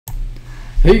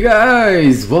Hey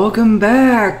guys, welcome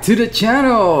back to the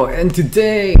channel, and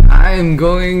today I'm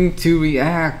going to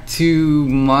react to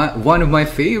one of my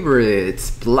favorites,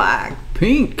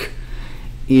 Blackpink.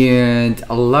 And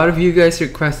a lot of you guys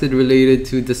requested related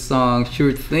to the song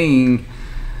Sure Thing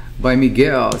by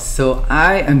Miguel. So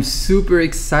I am super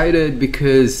excited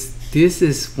because this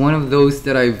is one of those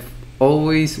that I've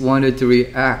always wanted to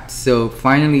react. So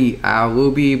finally I will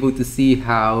be able to see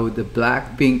how the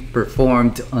Blackpink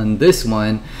performed on this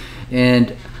one.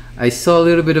 And I saw a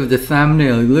little bit of the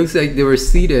thumbnail. It looks like they were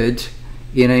seated,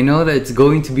 and I know that it's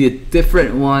going to be a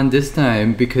different one this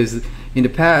time because in the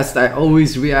past I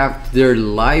always react to their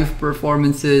live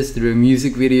performances, to their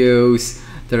music videos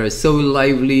that are so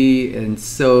lively and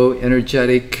so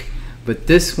energetic. But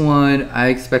this one I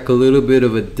expect a little bit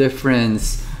of a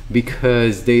difference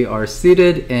because they are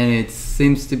seated, and it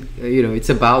seems to, it's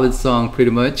a ballad song pretty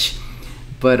much,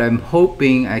 but I'm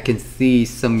hoping I can see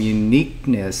some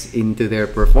uniqueness into their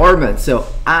performance. So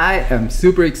I am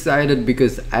super excited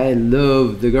because I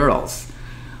love the girls.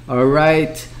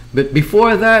 Alright, but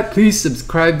before that, please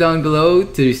subscribe down below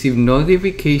to receive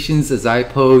notifications as I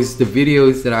post the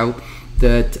videos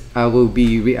that I will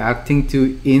be reacting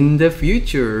to in the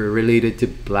future related to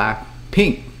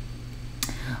Blackpink.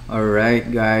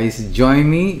 Alright guys, join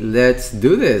me. Let's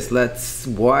do this. Let's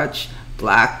watch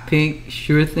Blackpink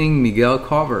Sure Thing Miguel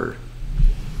cover.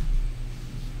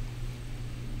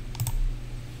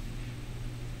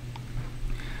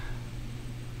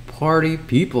 Party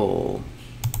people.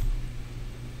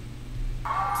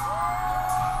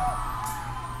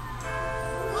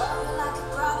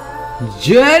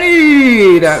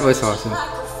 Jenny! That was awesome.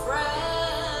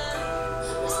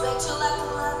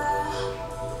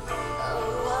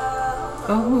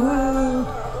 Oh,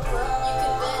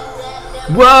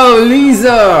 whoa,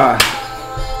 Lisa!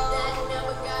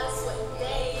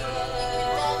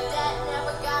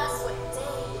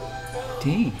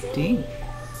 Ding.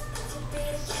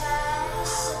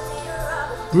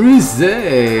 Bruce.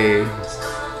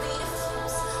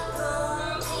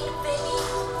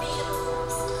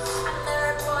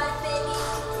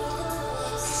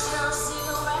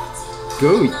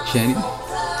 Go, Jenny.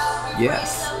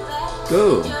 Yes.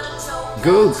 Go.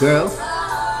 Go, girl.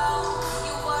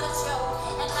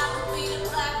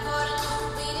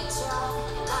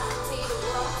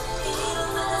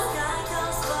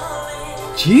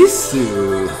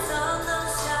 Jisoo.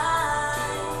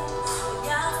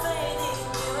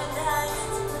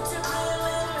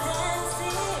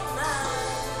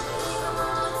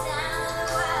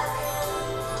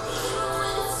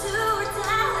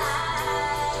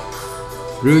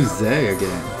 Rose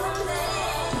again.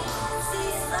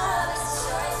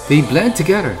 They blend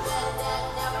together.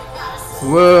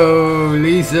 Whoa,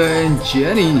 Lisa and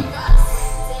Jenny.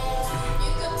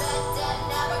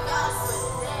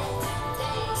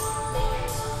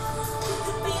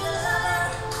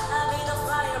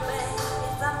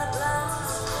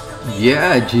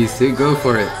 Yeah, Jisoo, go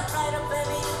for it.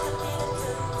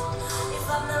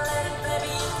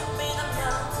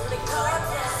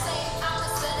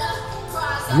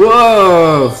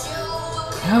 Whoa!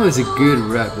 That was a good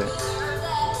rap there.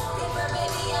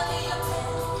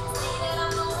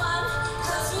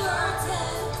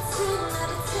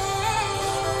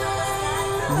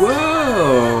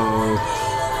 Whoa!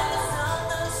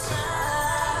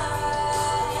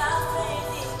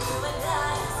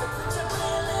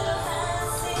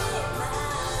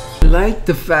 I like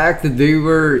the fact that they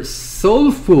were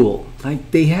soulful. Like,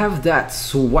 they have that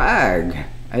swag.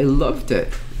 I loved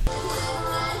it.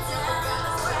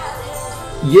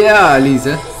 Yeah,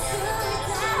 Lisa.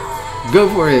 Go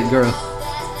for it, girl.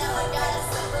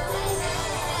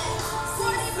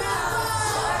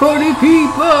 Party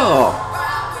people!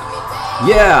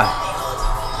 Yeah!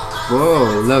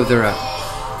 Whoa, love the rap.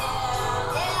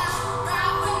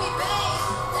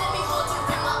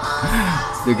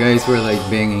 The guys were like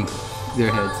banging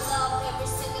their heads.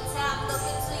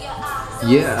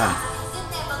 Yeah.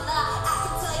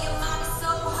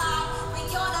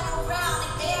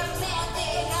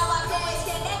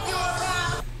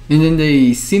 And then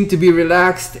they seem to be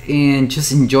relaxed and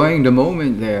just enjoying the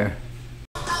moment there.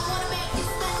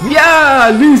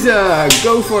 Yeah, Lisa,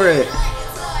 go for it.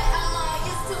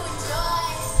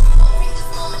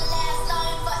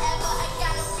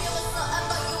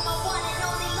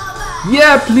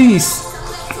 Yeah, please.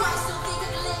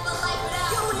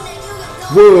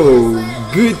 Whoa,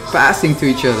 good passing to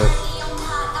each other.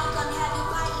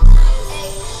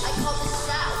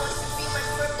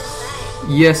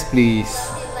 Yes, please.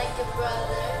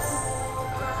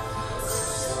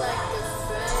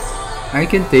 I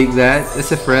can take that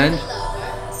as a friend.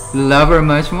 love her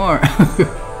much more.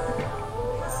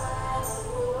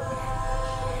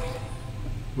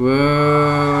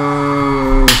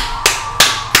 Whoa.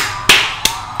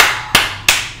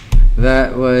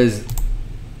 That was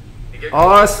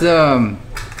awesome.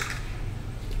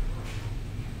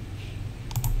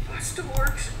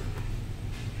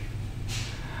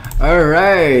 All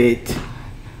right.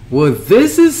 Well,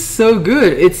 this is so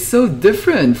good. It's so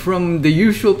different from the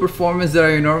usual performance that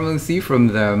I normally see from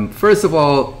them. First of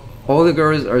all the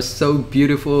girls are so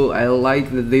beautiful. I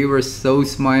like that they were so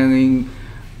smiling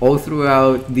all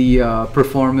throughout the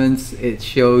performance. It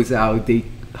shows how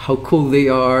cool they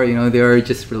are. You know, they are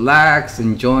just relaxed,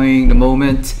 enjoying the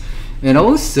moment. And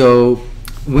also,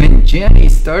 when Jenny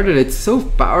started, it's so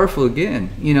powerful again,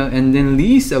 you know. And then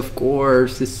Lisa, of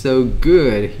course, is so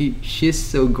good. She's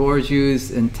so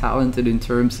gorgeous and talented in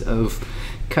terms of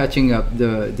catching up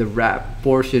the rap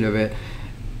portion of it.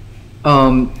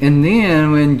 And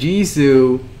then when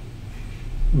Jisoo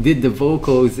did the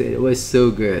vocals, it was so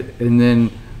good. And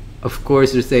then, of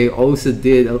course, they also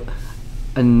did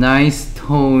a nice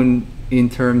tone in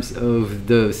terms of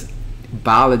the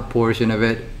ballad portion of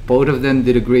it. Both of them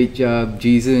did a great job,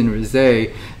 Jisoo and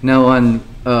Rosé. Now on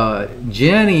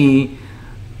Jenny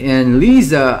and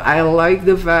Lisa, I like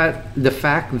the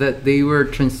fact that they were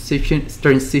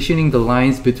transitioning the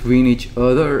lines between each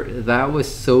other. That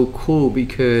was so cool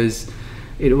because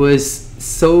it was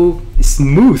so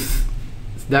smooth.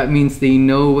 That means they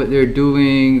know what they're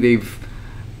doing. They've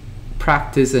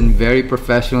practiced and very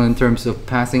professional in terms of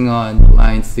passing on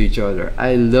lines to each other.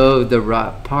 I love the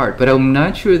rap part, but I'm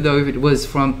not sure though if it was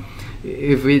from the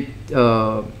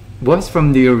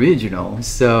original.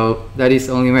 So that is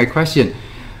only my question,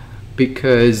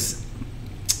 because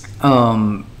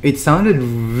it sounded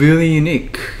really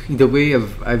unique. The way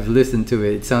I've listened to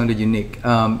it, it sounded unique,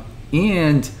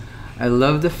 and I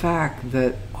love the fact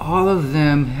that all of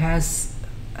them has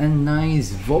a nice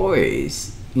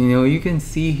voice. You know, you can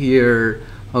see here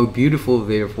how beautiful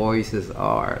their voices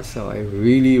are. So I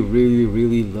really, really,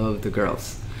 really love the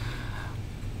girls.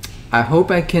 I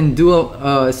hope I can do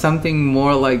something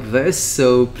more like this.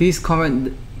 So please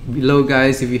comment below,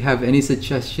 guys, if you have any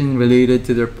suggestion related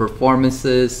to their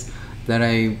performances that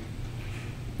I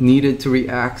needed to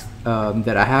react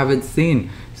that I haven't seen.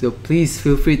 So please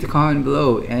feel free to comment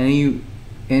below. Any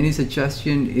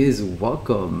suggestion is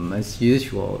welcome as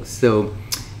usual. So.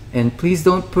 And please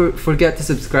don't forget to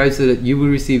subscribe so that you will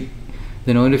receive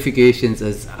the notifications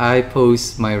as I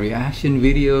post my reaction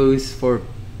videos for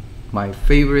my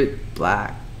favorite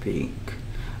Blackpink.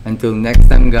 Until next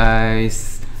time,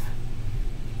 guys.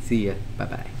 See ya.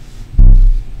 Bye-bye.